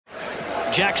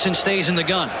Jackson stays in the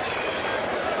gun.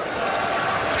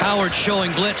 Howard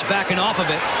showing blitz, backing off of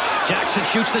it. Jackson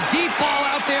shoots the deep ball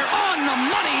out there on the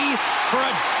money for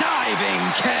a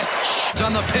diving catch. It's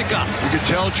on the pickup. You can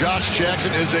tell Josh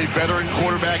Jackson is a veteran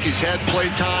quarterback. He's had play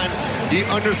time. He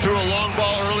underthrew a long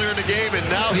ball earlier in the game, and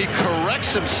now he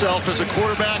corrects himself as a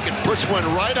quarterback and puts one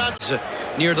right on.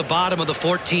 Near the bottom of the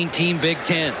 14-team Big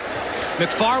Ten.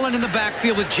 McFarland in the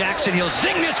backfield with Jackson. He'll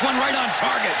zing this one right on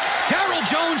target. Darryl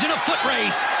Jones in a foot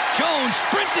race. Jones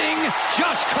sprinting,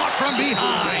 just caught from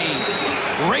behind.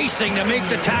 Racing to make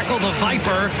the tackle, the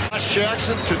Viper. Josh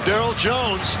Jackson to Darryl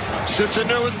Jones. Sits in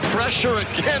there with pressure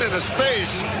again in his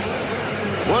face.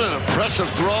 What an impressive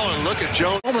throw, and look at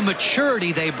Jones. All the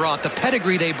maturity they brought, the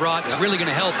pedigree they brought is really going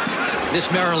to help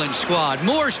this Maryland squad.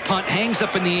 Moore's punt hangs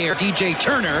up in the air. DJ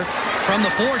Turner from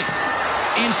the 40.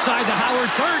 Inside the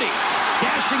Howard 30.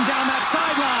 Dashing down that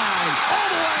sideline. All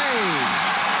the way.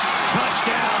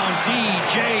 Touchdown,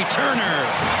 DJ Turner.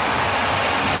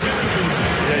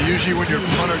 Yeah, usually when your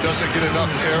punter doesn't get enough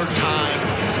air time,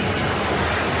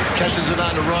 catches it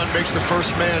on the run, makes the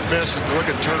first man miss, and look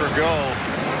at Turner go.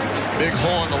 Big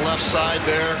hole on the left side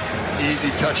there.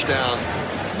 Easy touchdown.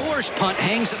 Moore's punt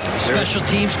hangs up. Special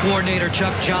teams coordinator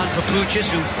John Papuchis,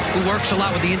 who works a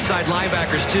lot with the inside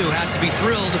linebackers too, has to be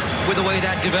thrilled with the way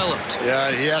that developed.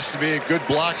 Yeah, he has to be good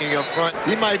blocking up front.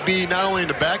 He might be not only in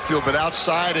the backfield, but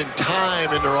outside in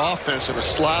time in their offense in a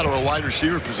slot or a wide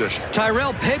receiver position.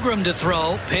 Tyrell Pigram to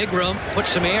throw. Pigram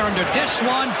puts some air under this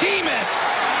one. Demas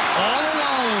all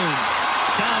alone.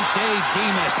 Dante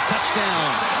Demas,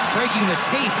 touchdown. Breaking the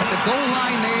tape at the goal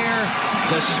line there.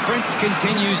 The sprint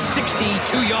continues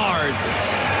 62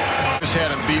 yards. Just had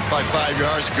him beat by 5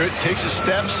 yards. Good. Takes his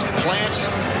steps, plants,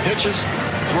 pitches,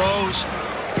 throws.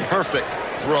 Perfect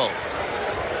throw.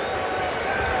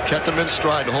 Kept him in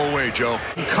stride the whole way, Joe.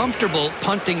 Comfortable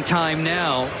punting time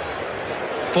now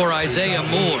for Isaiah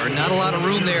Moore. Not a lot of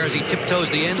room there as he tiptoes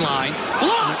the end line.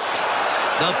 Blocked!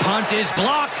 The punt is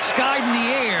blocked, skied in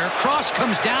the air. Cross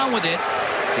comes down with it.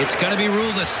 It's going to be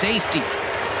ruled a safety. The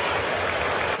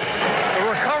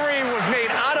recovery was made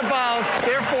out of bounds,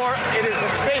 therefore it is a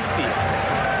safety.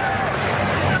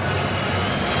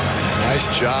 Nice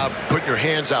job putting your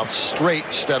hands out straight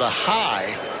instead of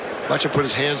high. Watch him put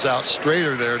his hands out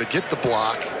straighter there to get the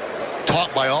block.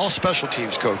 Taught by all special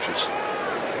teams coaches.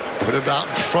 Put it out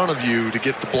in front of you to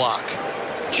get the block.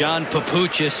 John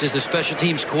Papuchis is the special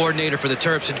teams coordinator for the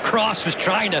Terps, and Cross was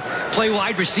trying to play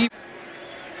wide receiver.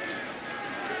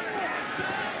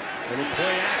 Little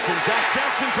play action. Josh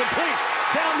Jackson complete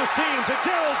down the seam to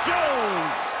Darryl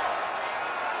Jones.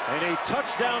 And a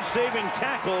touchdown saving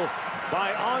tackle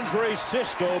by Andre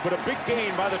Cisco, but a big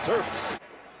gain by the Terps.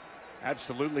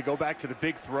 Absolutely. Go back to the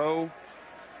big throw.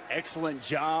 Excellent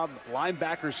job.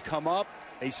 Linebackers come up.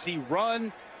 They see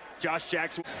run. Josh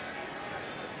Jackson.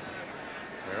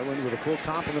 Maryland with a full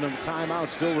complement of timeout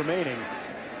still remaining.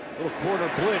 Little corner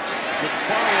blitz.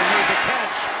 McFarland made the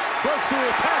catch. Broke through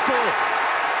a tackle.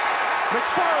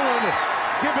 McFarland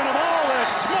giving them all that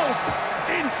smoke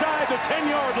inside the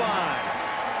 10-yard line.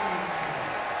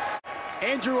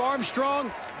 Andrew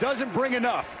Armstrong doesn't bring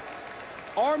enough.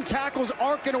 Arm tackles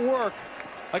aren't going to work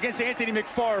against Anthony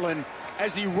McFarland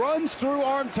as he runs through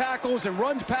arm tackles and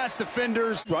runs past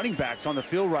defenders. Running backs on the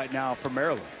field right now for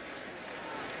Maryland.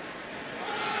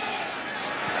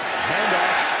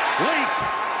 Handoff. Leak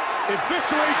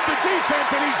eviscerates the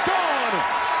defense, and he's gone.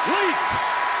 Leak.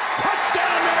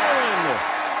 Touchdown, Maryland.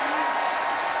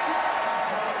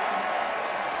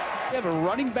 They have a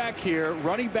running back here,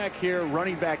 running back here,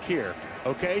 running back here.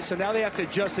 Okay, so now they have to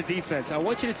adjust the defense. I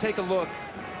want you to take a look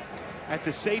at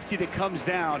the safety that comes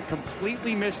down,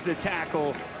 completely missed the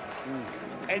tackle,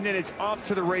 and then it's off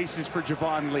to the races for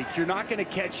Javon Leak. You're not going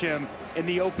to catch him in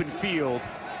the open field.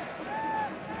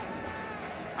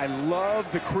 I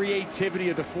love the creativity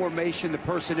of the formation, the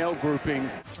personnel grouping.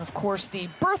 Of course, the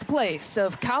birthplace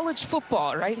of college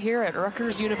football right here at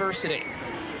Rutgers University.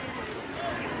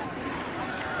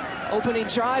 Opening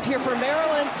drive here for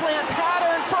Maryland. Slant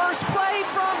pattern. First play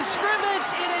from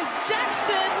scrimmage. It is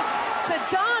Jackson to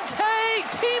Dante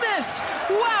Demas.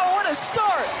 Wow, what a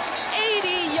start.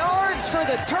 80 yards for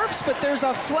the Terps, but there's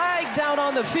a flag down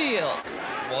on the field.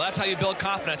 Well, that's how you build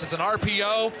confidence. It's an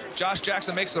RPO. Josh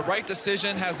Jackson makes the right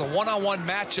decision, has the one-on-one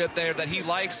matchup there that he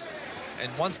likes.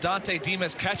 And once Dante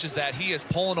Demas catches that, he is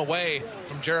pulling away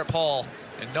from Jarrett Paul,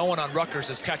 and no one on Rutgers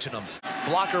is catching him.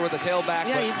 Blocker with a tailback.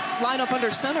 Yeah, you line up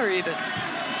under center even.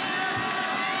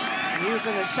 He was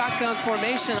in the shotgun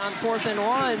formation on 4th and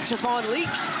 1. Javon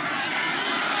Leak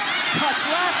cuts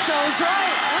left, goes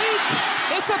right. Leak,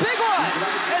 it's a big one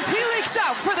as he leaks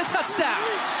out for the touchdown.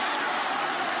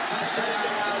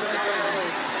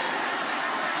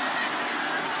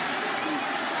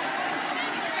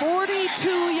 2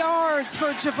 yards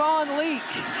for Javon Leak.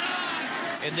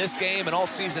 In this game and all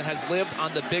season has lived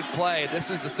on the big play. This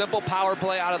is a simple power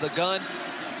play out of the gun.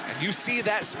 And you see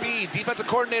that speed. Defensive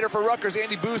coordinator for Rutgers,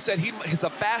 Andy Booth, said he's the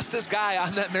fastest guy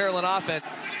on that Maryland offense.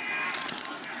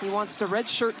 He wants to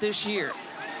redshirt this year.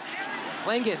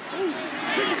 Langan.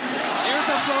 Here's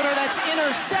a floater that's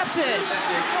intercepted.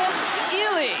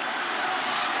 Ely.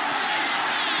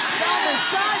 Down the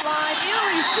sideline.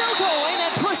 Ely still going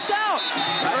and pushed out.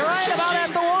 Right about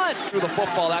at the 1. Through the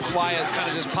football, that's why it kind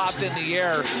of just popped in the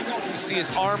air. You see his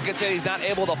arm gets hit. He's not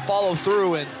able to follow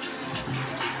through. And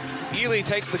Ely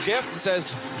takes the gift and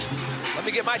says, let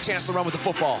me get my chance to run with the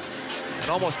football. And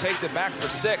almost takes it back for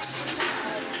 6.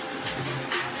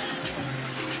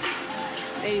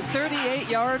 A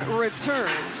 38-yard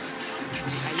return.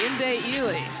 Ayinde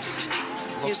Ely.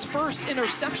 His first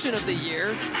interception of the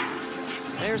year.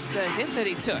 There's the hit that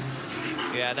he took.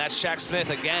 Yeah, and that's Shaq Smith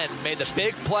again. Made the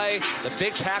big play, the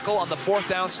big tackle on the 4th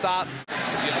down stop.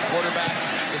 You have a quarterback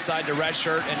decide to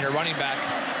redshirt, and your running back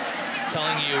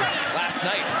telling you last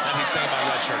night that he's thinking about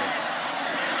redshirting.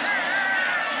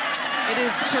 It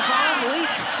is Javon Leak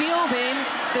fielding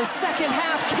the second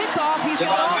half kickoff. He's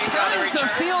got all kinds of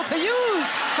field to use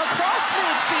across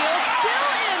midfield, still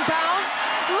inbounds.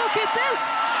 Look at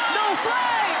this, no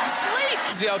flags, Leak.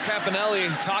 Zio Campanelli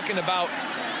talking about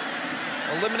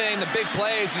eliminating the big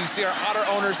plays. You see our Auto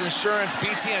Owners Insurance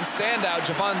BTN standout,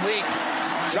 Javon Leak,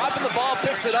 dropping the ball,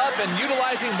 picks it up, and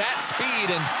utilizing that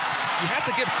speed. And you have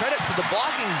to give credit to the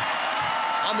blocking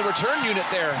on the return unit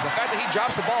there. The fact that he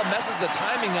drops the ball, messes the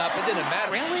timing up, it didn't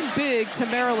matter. Railing big to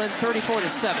Maryland,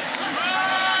 34-7.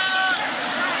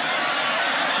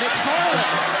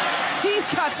 McFarland, he's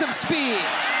got some speed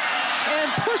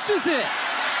and pushes it.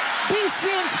 Beats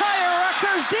the entire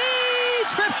Rutgers D,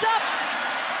 tripped up.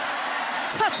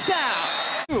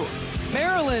 Touchdown.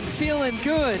 Maryland feeling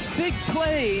good. Big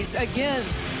plays again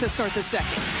to start the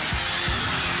second.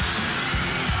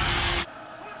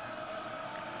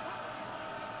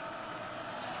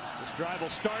 This drive will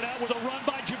start out with a run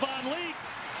by Javon Leak.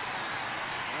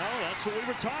 Well, that's what we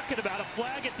were talking about. A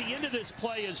flag at the end of this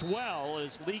play as well,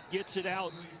 as Leak gets it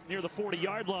out near the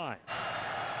 40-yard line.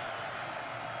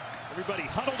 Everybody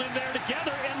huddled in there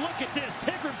together, and look at this.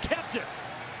 Pigram kept it.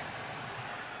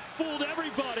 Fooled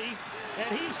everybody,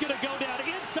 and he's going to go down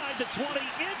inside the 20,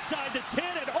 inside the 10,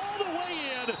 and all the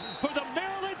way in for the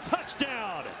Maryland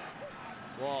touchdown.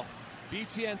 Well,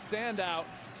 BTN standout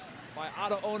by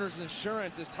Auto Owners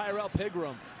Insurance is Tyrell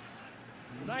Pigram.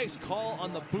 Nice call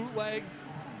on the bootleg.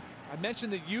 I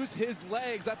mentioned to use his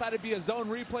legs. I thought it'd be a zone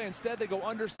replay. Instead, they go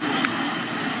under.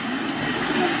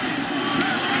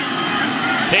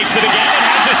 Takes it again and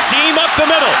has a seam up the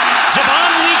middle.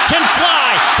 Javon Leak can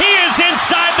fly. He is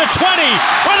inside the 20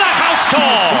 with a house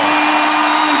call.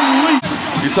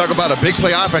 You talk about a big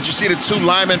play offense. You see the 2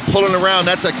 linemen pulling around.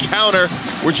 That's a counter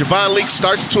where Javon Leak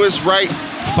starts to his right,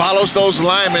 follows those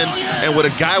linemen, and with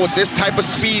a guy with this type of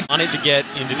speed. Wanted to get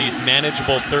into these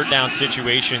manageable 3rd down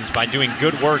situations by doing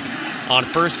good work on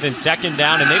 1st and 2nd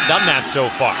down, and they've done that so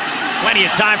far. Plenty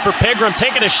of time for Pigram,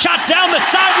 taking a shot down the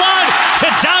sideline to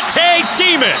Dante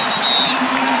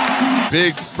Demas.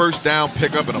 Big 1st down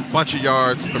pickup and a bunch of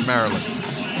yards for Maryland.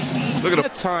 Look at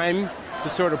him. Time to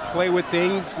sort of play with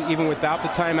things, even without the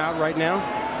timeout right now.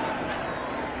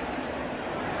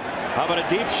 How about a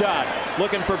deep shot?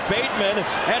 Looking for Bateman,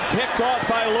 and picked off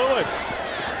by Lewis.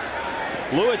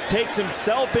 Lewis takes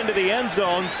himself into the end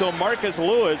zone, so Marcus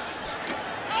Lewis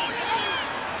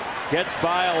gets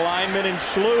by a lineman in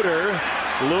Schluter.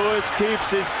 Lewis keeps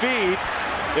his feet.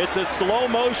 It's a slow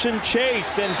motion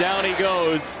chase, and down he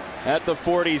goes at the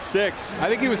 46. I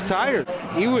think he was tired.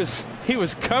 He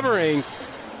was covering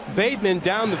Bateman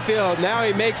down the field. Now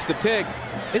he makes the pick.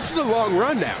 This is a long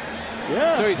run now.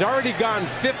 Yeah. So he's already gone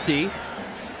 50,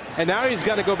 and now he's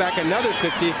got to go back another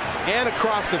 50 and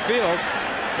across the field.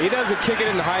 He doesn't kick it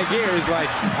into high gear. He's like,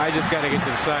 I just got to get to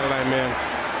the sideline, man.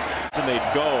 And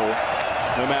they'd go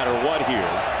no matter what here.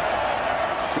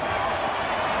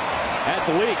 That's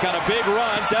Leak on a big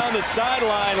run down the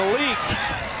sideline.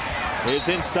 Leak is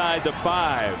inside the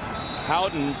 5.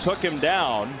 Houghton took him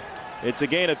down. It's a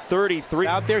gain of 33.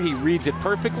 Out there, he reads it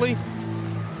perfectly.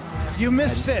 If you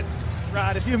misfit,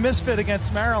 Rod, if you misfit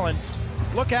against Maryland,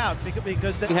 look out,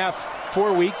 because they have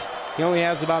 4 weeks. He only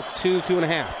has about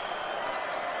 2.5.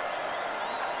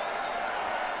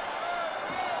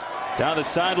 Down the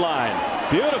sideline.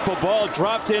 Beautiful ball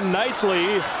dropped in nicely.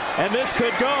 And this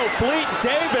could go. Fleet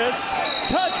Davis.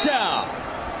 Touchdown.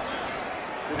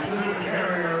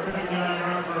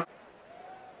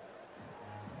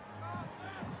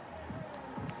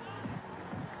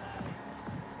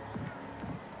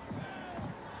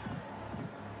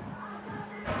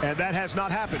 And that has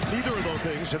not happened. Neither of those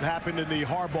things have happened in the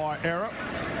Harbaugh era.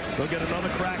 They'll get another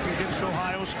crack against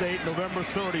Ohio State November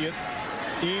 30th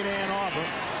in Ann Arbor.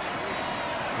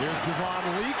 Here's Javon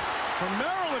Leak from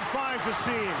Maryland, finds a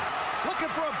seam. Looking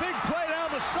for a big play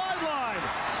down the sideline.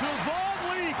 Javon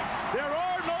Leak. There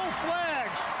are no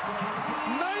flags.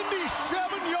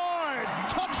 97-yard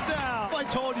touchdown. I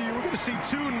told you we're going to see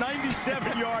two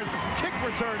 97-yard kick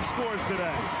return scores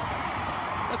today.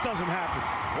 That doesn't happen.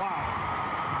 Wow.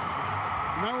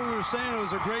 Remember we were saying it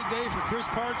was a great day for Chris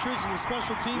Partridge and the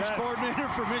special teams coordinator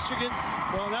for Michigan.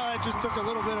 Well, now that just took a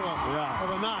little bit of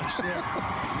a notch. Yeah.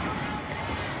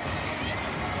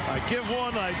 I give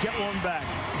one, I get one back.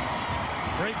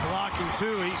 Great blocking,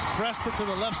 too. He pressed it to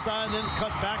the left side and then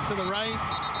cut back to the right.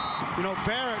 You know,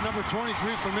 Barrett, number 23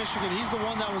 for Michigan, he's the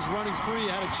one that was running free.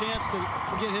 Had a chance to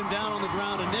get him down on the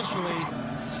ground initially.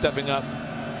 Stepping up,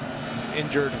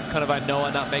 injured, kind of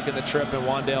Inoa not making the trip, and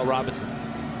Wan'Dale Robinson.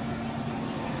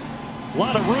 A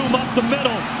lot of room up the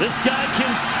middle. This guy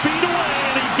can speed away,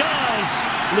 and he does.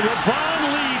 Javon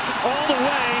Leak all the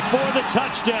way for the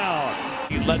touchdown.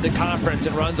 He led the conference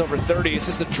and runs over 30. It's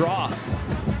just a draw.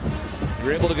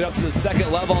 You're able to get up to the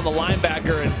second level on the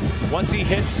linebacker, and once he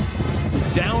hits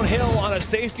downhill on a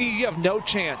safety, you have no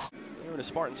chance. They're in a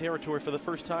Spartan territory for the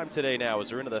first time today now as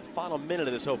they're into the final minute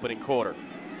of this opening quarter.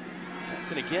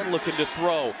 Jackson again looking to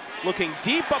throw. Looking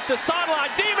deep up the sideline.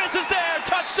 Demas is there.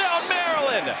 Touchdown,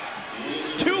 Maryland.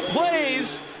 2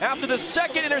 plays after the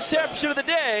second interception of the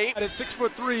day. At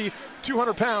 6'3",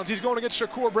 200 pounds, he's going against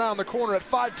Shakur Brown, the corner at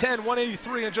 5'10",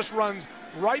 183, and just runs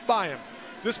right by him.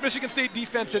 This Michigan State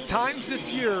defense at times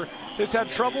this year has had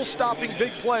trouble stopping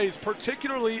big plays,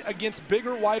 particularly against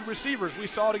bigger wide receivers. We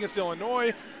saw it against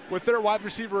Illinois with their wide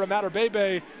receiver, Amatter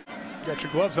Bebe. You got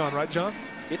your gloves on, right, John?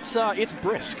 It's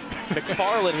brisk.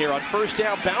 McFarland here on first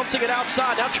down, bouncing it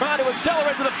outside. Now trying to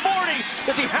accelerate to the 40.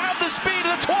 Does he have the speed to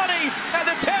the 20? And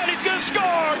the 10, he's going to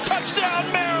score. Touchdown,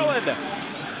 Maryland.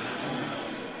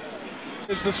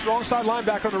 It's the strong side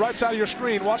linebacker on the right side of your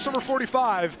screen. Watch number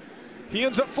 45. He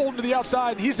ends up folding to the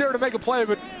outside. He's there to make a play,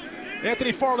 but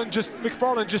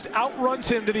McFarland just outruns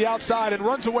him to the outside and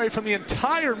runs away from the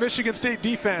entire Michigan State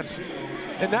defense.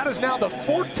 And that is now the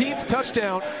 14th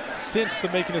touchdown since the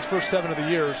making his first 7 of the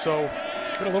year. So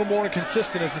been a little more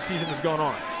inconsistent as the season has gone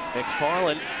on.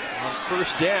 McFarland on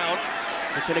first down.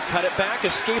 Looking to cut it back.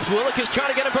 Escapes Willick. Is trying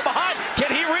to get him from behind.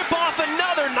 Can he rip off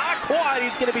another? Not quite.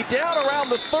 He's going to be down around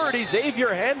the 30.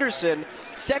 Xavier Henderson,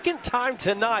 second time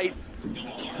tonight.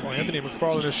 Well, Anthony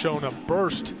McFarland has shown a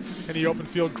burst in the open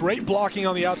field. Great blocking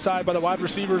on the outside by the wide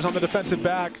receivers on the defensive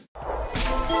backs.